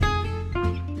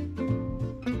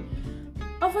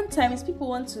Sometimes people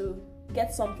want to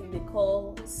get something they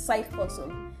call side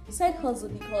hustle. Side hustle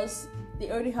because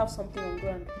they already have something on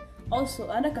ground. Also,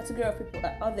 another category of people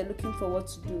are out there looking for what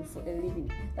to do for a living.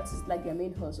 That is like their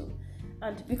main hustle.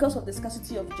 And because of the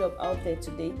scarcity of job out there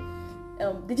today,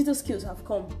 digital skills have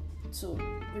come to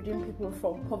redeem people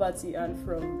from poverty and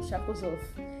from shackles of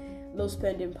low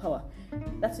spending power.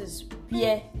 That is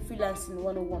where freelancing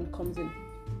 101 comes in.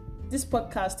 This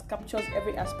podcast captures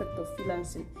every aspect of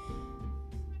freelancing,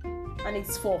 and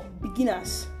it's for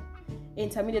beginners,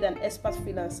 intermediate, and expert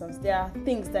freelancers. There are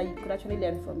things that you could actually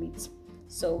learn from it.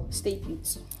 So stay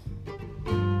tuned.